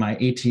in, when my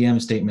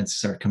ATM statements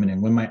start coming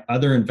in, when my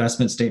other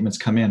investment statements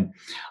come in,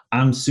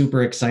 I'm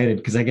super excited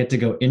because I get to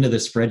go into the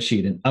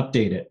spreadsheet and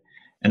update it.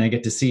 And I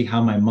get to see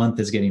how my month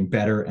is getting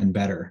better and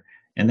better.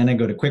 And then I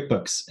go to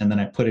QuickBooks and then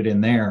I put it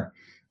in there,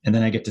 and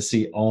then I get to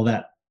see all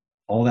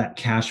that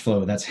cash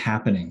flow that's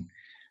happening.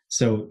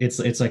 So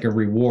it's like a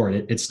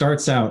reward. It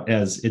starts out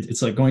as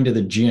it's like going to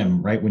the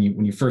gym, right? When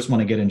you first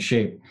want to get in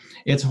shape,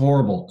 it's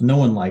horrible. No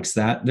one likes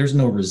that. There's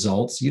no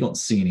results. You don't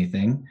see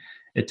anything.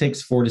 It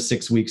takes 4 to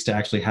 6 weeks to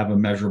actually have a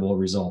measurable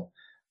result,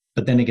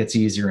 but then it gets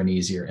easier and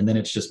easier, and then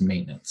it's just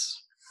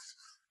maintenance.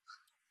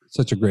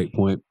 Such a great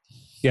point.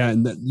 Yeah,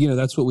 and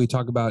that's what we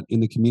talk about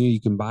in the community.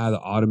 You can buy the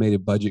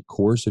automated budget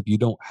course if you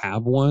don't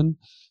have one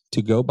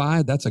to go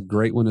buy. That's a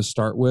great one to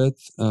start with.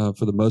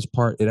 For the most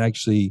part, it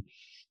actually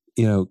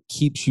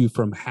keeps you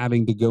from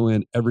having to go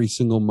in every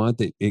single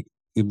month. It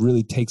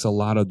really takes a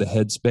lot of the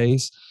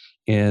headspace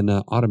and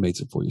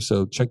automates it for you.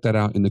 So check that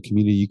out in the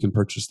community. You can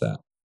purchase that.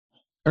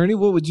 Ernie,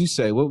 what would you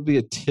say? What would be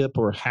a tip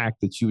or hack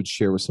that you would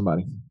share with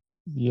somebody?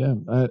 Yeah,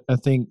 I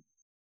think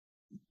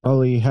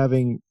probably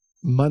having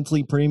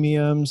monthly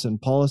premiums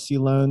and policy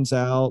loans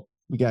out.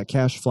 We got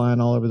cash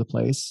flying all over the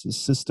place. The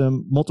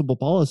system, multiple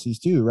policies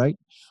too, right?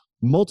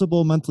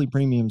 Multiple monthly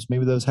premiums.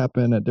 Maybe those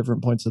happen at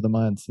different points of the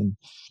month, and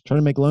try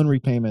to make loan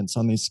repayments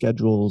on these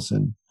schedules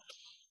and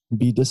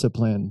be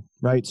disciplined,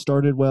 right?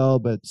 Started well,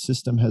 but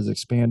system has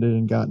expanded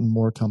and gotten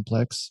more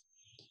complex.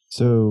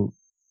 So,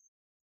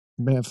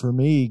 man, for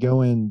me,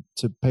 going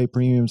to pay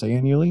premiums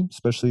annually,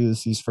 especially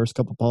as these first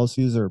couple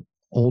policies are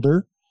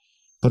older,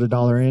 put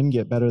 $1 in,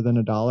 get better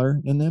than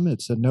 $1 in them.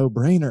 It's a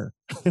no-brainer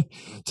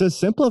to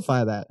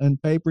simplify that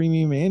and pay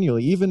premium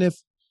annually, even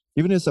if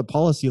it's a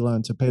policy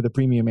loan, to pay the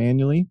premium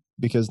annually,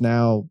 because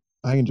now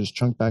I can just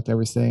chunk back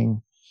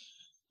everything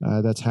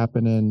that's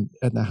happening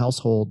in the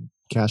household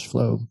cash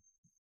flow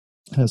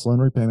as loan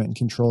repayment and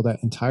control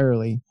that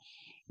entirely.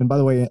 And by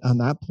the way, on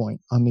that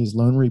point, on these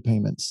loan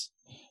repayments,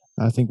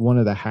 I think one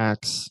of the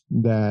hacks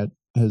that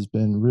has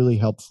been really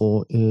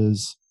helpful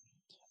is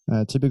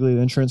typically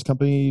the insurance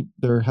company,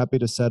 they're happy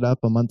to set up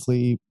a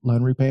monthly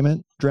loan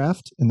repayment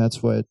draft. And that's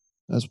probably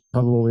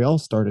what we all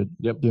started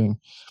doing.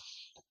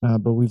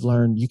 But we've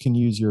learned you can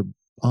use your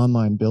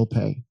online bill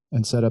pay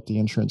and set up the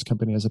insurance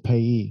company as a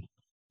payee.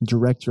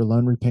 Direct your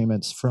loan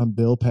repayments from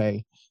bill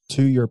pay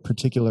to your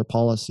particular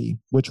policy.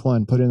 Which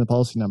one? Put in the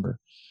policy number,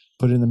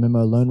 put in the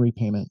memo loan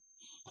repayment,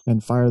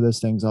 and fire those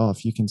things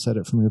off. You can set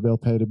it from your bill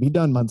pay to be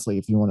done monthly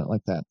if you want it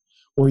like that.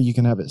 Or you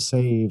can have it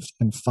saved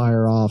and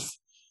fire off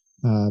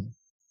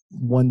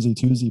onesie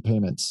twosie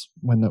payments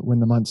when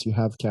the months you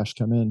have cash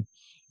come in,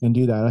 and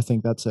do that. I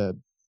think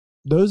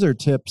those are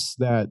tips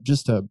that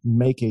just to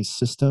make a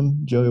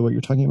system, Joey, what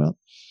you're talking about,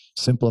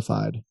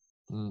 simplified.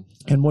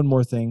 And one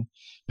more thing,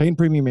 paying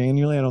premium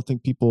annually. I don't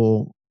think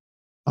people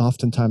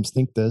oftentimes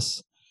think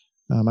this.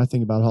 I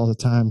think about it all the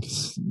time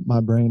because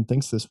my brain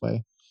thinks this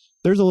way.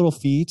 There's a little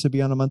fee to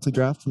be on a monthly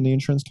draft from the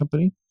insurance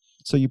company.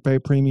 So you pay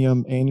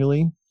premium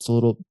annually.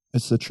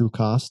 It's the true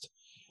cost.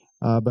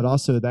 But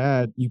also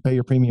that you pay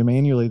your premium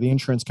annually, the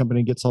insurance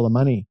company gets all the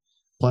money,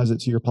 applies it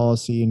to your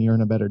policy, and you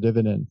earn a better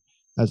dividend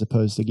as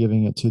opposed to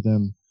giving it to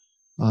them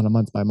on a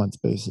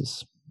month-by-month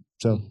basis.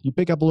 So you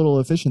pick up a little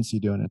efficiency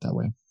doing it that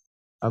way.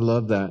 I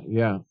love that.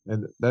 Yeah.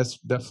 And that's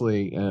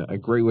definitely a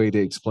great way to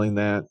explain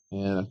that.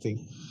 And I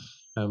think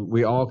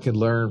we all can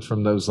learn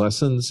from those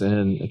lessons.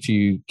 And if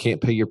you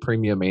can't pay your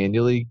premium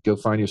annually, go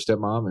find your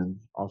stepmom and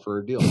offer her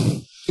a deal.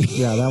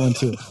 Yeah, that one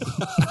too.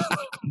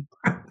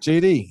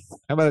 JD,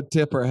 how about a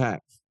tip or a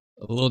hack?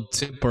 A little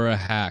tip or a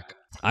hack.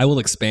 I will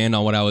expand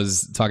on what I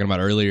was talking about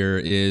earlier,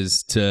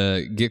 is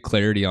to get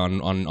clarity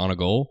on a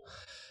goal.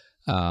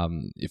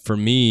 For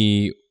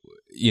me,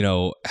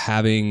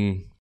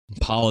 having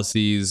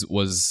policies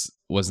was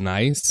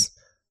nice,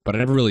 but I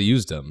never really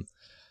used them.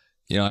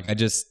 They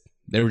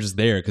were just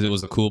there because it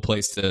was a cool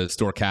place to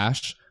store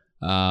cash.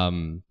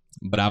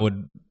 But I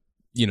would,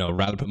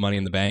 rather put money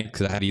in the bank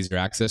because I had easier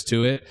access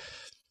to it.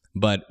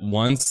 But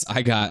once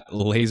I got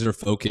laser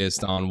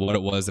focused on what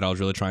it was that I was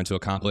really trying to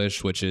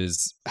accomplish, which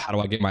is how do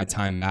I get my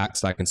time back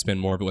so I can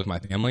spend more of it with my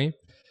family,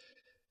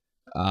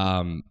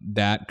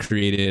 that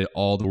created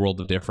all the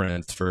world of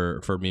difference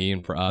for me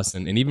and for us,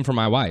 and even for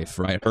my wife,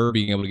 right? Her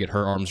being able to get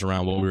her arms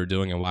around what we were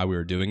doing and why we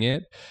were doing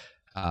it.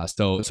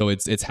 So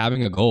it's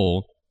having a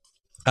goal.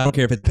 I don't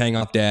care if it's paying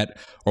off debt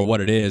or what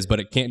it is,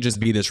 but it can't just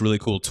be this really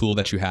cool tool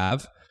that you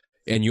have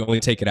and you only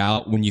take it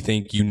out when you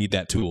think you need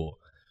that tool.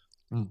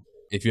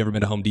 If you've ever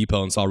been to Home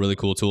Depot and saw a really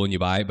cool tool and you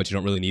buy it, but you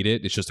don't really need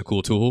it, it's just a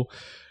cool tool,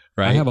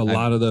 right? I have a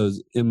lot of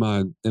those in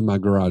my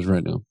garage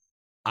right now.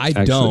 I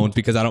don't,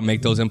 because I don't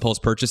make those impulse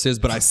purchases,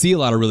 but I see a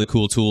lot of really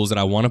cool tools that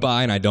I want to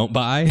buy and I don't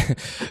buy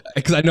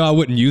because I know I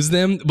wouldn't use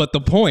them. But the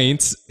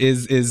point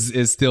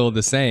is still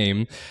the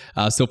same.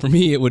 So for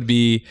me, it would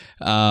be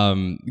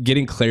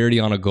getting clarity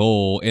on a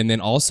goal, and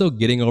then also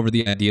getting over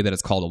the idea that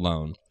it's called a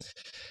loan.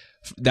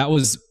 That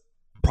was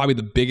probably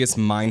the biggest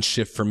mind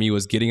shift for me,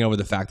 was getting over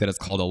the fact that it's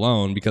called a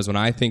loan, because when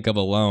I think of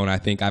a loan, I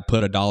think I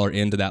put $1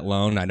 into that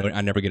loan. I know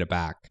I never get it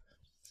back.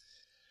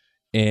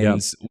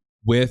 And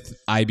with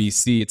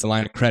IBC, it's a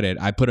line of credit.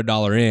 I put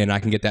 $1 in, I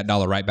can get that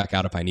 $1 right back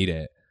out if I need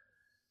it.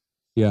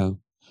 Yeah.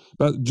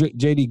 But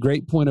JD,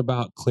 great point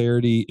about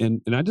clarity.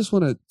 And I just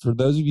want to, for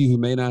those of you who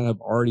may not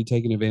have already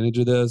taken advantage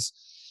of this,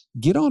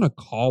 get on a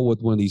call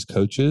with one of these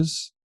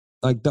coaches.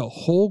 Like, the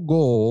whole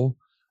goal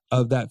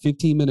of that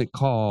 15-minute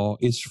call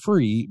is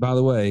free, by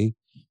the way.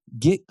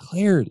 Get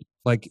clarity.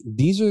 Like,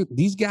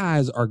 these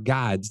guys are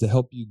guides to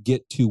help you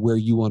get to where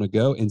you want to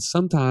go. And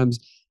sometimes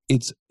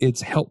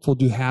it's helpful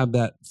to have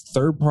that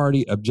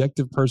third-party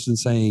objective person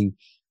saying,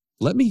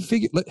 let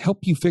help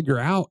you figure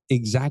out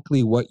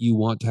exactly what you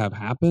want to have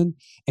happen,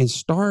 and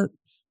start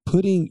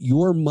putting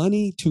your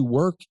money to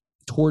work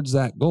towards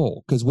that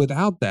goal. Because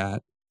without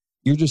that,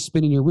 you're just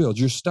spinning your wheels.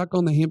 You're stuck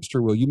on the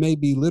hamster wheel. You may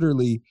be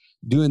literally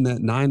doing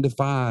that 9 to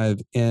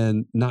 5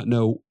 and not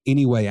know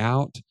any way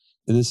out.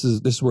 And this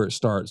is where it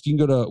starts. You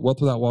can go to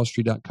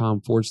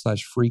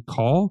wealthwithoutwallstreet.com/free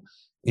call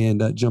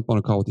and jump on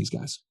a call with these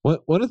guys.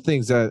 One of the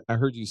things that I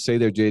heard you say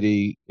there,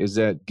 JD, is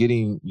that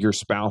getting your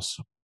spouse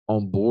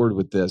on board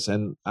with this.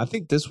 And I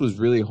think this was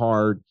really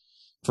hard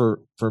for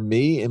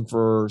me and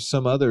for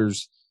some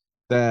others,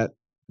 that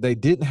they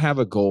didn't have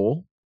a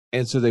goal,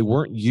 and so they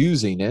weren't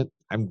using it.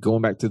 I'm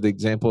going back to the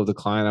example of the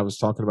client I was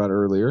talking about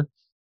earlier.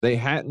 They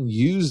hadn't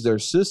used their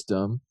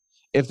system.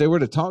 If they were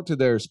to talk to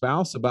their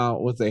spouse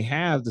about what they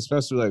have, the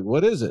spouse would be like,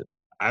 what is it?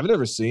 I've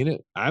never seen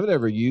it. I've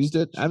never used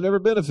it. I've never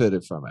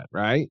benefited from it,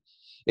 right?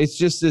 It's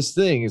just this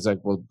thing. It's like,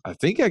 well, I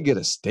think I get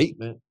a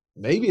statement.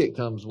 Maybe it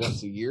comes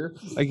once a year.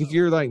 Like, if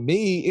you're like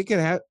me, it could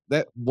have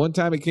that one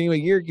time it came a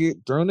year,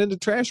 get thrown in the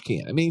trash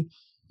can. I mean,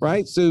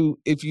 right? So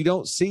if you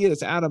don't see it,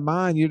 it's out of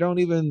mind. You don't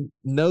even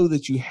know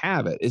that you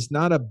have it. It's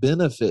not a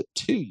benefit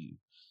to you.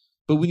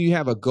 But when you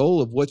have a goal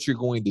of what you're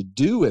going to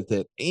do with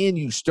it and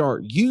you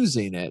start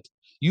using it,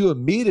 you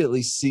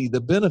immediately see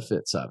the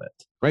benefits of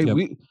it, right?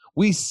 Yep.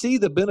 We see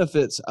the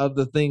benefits of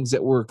the things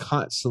that we're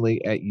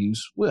constantly at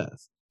use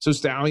with. So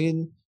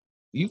Stallion,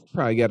 you've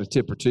probably got a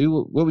tip or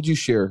two. What would you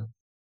share?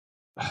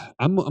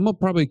 I'm going to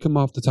probably come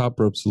off the top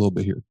ropes a little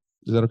bit here.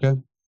 Is that okay?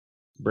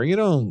 Bring it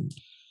on.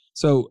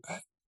 So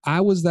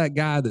I was that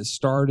guy that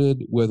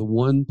started with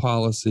one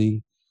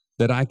policy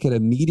that I could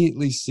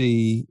immediately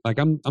see. Like,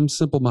 I'm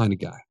simple-minded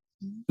guy.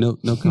 No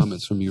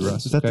comments from you,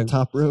 Russ. Is that the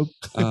top rope?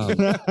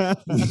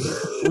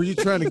 Were you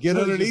trying to get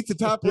underneath the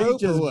top rope?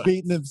 He's just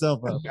beating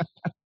himself up.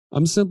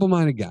 I'm a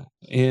simple-minded guy.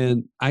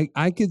 And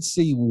I could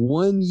see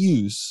one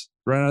use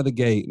right out of the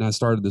gate, and I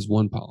started this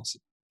one policy.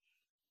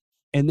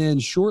 And then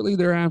shortly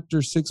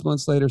thereafter, 6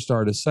 months later,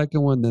 started a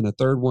second one, then a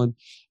third one.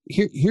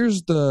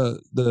 Here's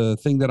the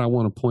thing that I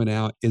want to point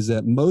out, is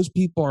that most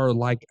people are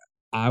like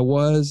I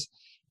was,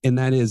 and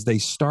that is they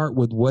start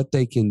with what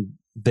they can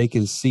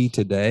see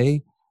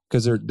today,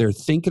 because they're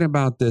thinking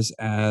about this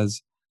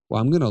as,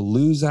 well, I'm going to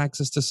lose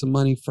access to some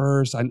money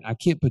first. I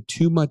can't put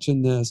too much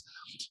in this.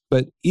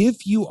 But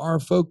if you are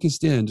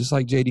focused in, just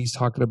like JD's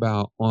talking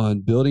about, on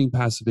building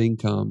passive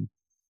income,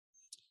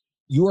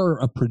 you are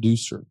a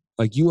producer.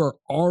 Like, you are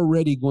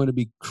already going to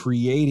be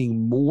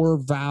creating more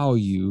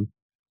value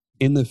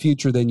in the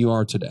future than you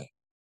are today.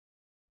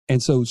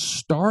 And so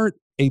start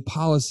a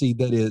policy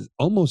that is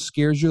almost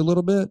scares you a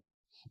little bit,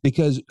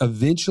 because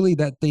eventually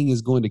that thing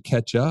is going to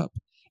catch up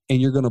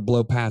and you're going to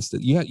blow past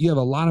it. You have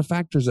a lot of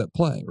factors at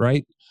play,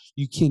 right?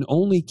 You can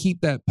only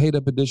keep that paid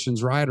up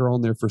additions rider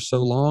on there for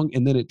so long,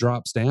 and then it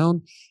drops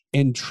down.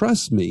 And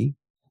trust me,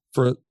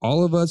 for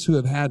all of us who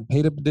have had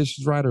paid up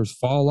additions riders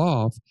fall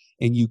off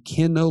and you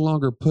can no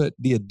longer put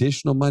the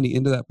additional money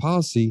into that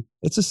policy,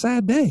 it's a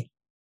sad day.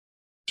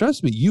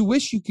 Trust me, you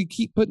wish you could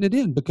keep putting it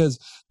in, because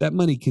that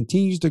money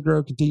continues to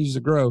grow.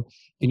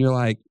 And you're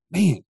like,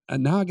 man,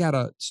 now I got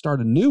to start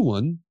a new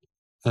one.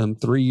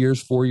 3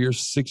 years, 4 years,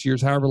 6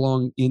 years, however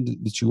long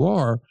that you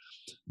are,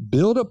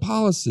 build a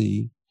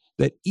policy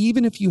that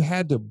even if you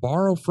had to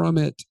borrow from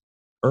it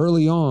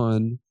early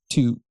on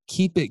to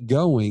keep it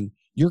going,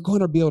 you're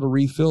going to be able to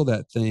refill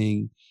that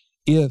thing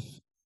if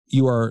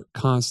you are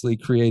constantly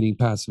creating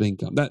passive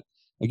income. That,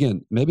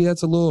 again, maybe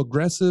that's a little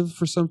aggressive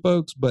for some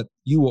folks, but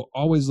you will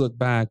always look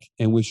back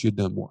and wish you'd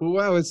done more. Well,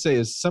 what I would say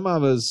is some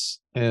of us,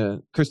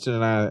 Kristen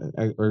and I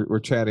were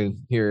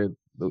chatting here,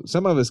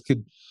 some of us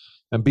could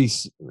be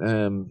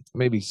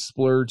maybe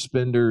splurge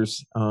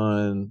spenders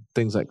on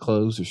things like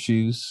clothes or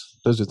shoes.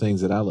 Those are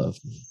things that I love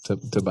to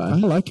buy. I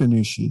like your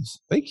new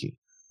shoes. Thank you.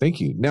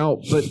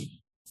 Now, but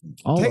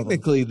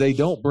technically they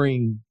don't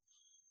bring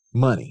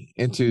money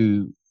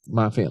into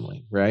my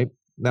family, right?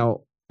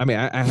 Now, I mean,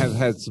 I have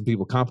had some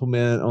people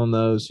compliment on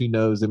those. Who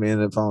knows? They may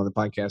end up following the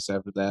podcast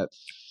after that.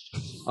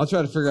 I'll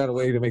try to figure out a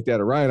way to make that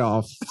a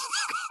write-off.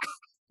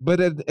 But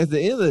at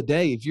the end of the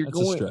day, if you're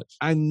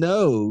I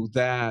know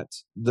that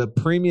the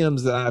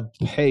premiums that I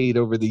paid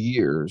over the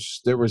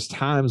years, there was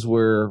times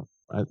where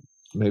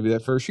maybe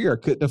that first year I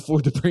couldn't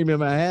afford the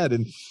premium I had.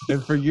 And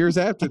for years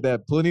after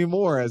that, plenty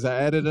more as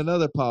I added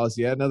another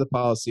policy, and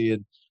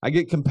I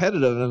get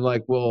competitive and I'm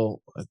like,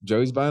 well,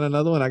 Joey's buying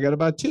another one. I got to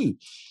buy two.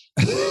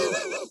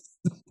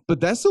 But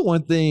that's the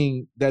one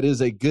thing that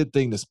is a good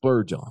thing to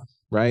splurge on,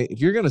 right? If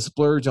you're going to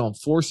splurge on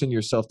forcing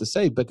yourself to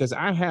save, because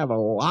I have a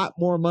lot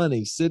more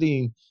money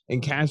sitting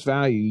in cash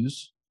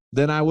values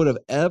than I would have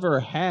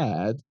ever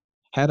had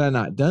I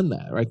not done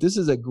that, right? This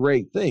is a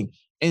great thing.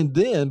 And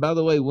then, by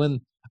the way, when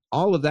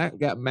all of that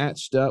got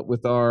matched up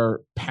with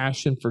our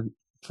passion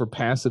for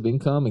passive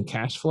income and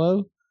cash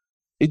flow,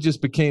 it just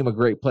became a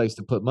great place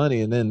to put money.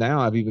 And then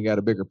now I've even got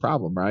a bigger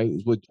problem, right?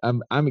 What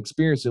I'm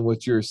experiencing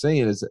what you're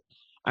saying is that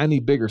I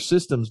need bigger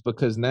systems,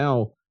 because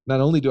now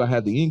not only do I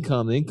have the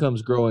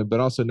income's growing,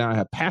 but also now I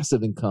have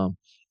passive income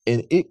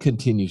and it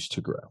continues to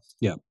grow.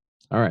 Yeah.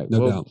 All right.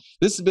 No doubt.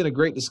 This has been a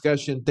great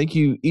discussion. Thank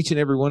you, each and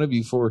every one of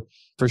you, for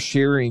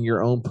sharing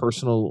your own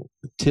personal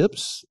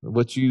tips,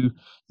 what you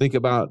think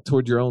about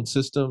toward your own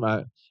system.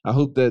 I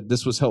hope that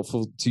this was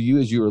helpful to you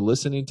as you were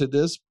listening to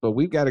this, but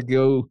we've got to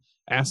go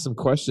ask some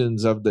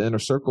questions of the Inner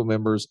Circle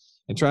members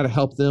and try to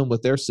help them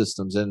with their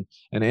systems and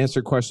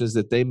answer questions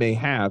that they may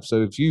have.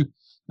 So if you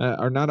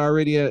are not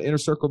already an Inner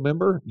Circle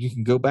member, you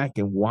can go back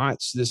and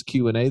watch this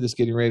Q&A that's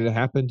getting ready to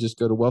happen. Just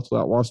go to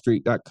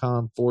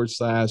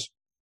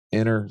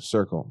wealthwithoutwallstreet.com/Inner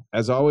Circle.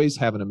 As always,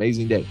 have an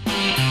amazing day.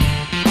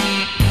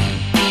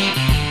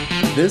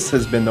 This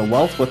has been the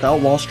Wealth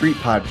Without Wall Street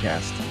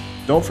podcast.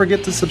 Don't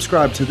forget to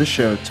subscribe to the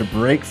show to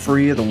break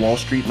free of the Wall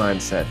Street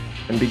mindset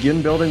and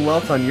begin building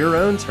wealth on your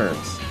own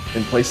terms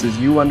in places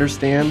you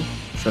understand,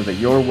 so that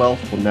your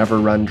wealth will never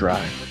run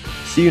dry.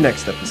 See you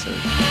next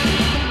episode.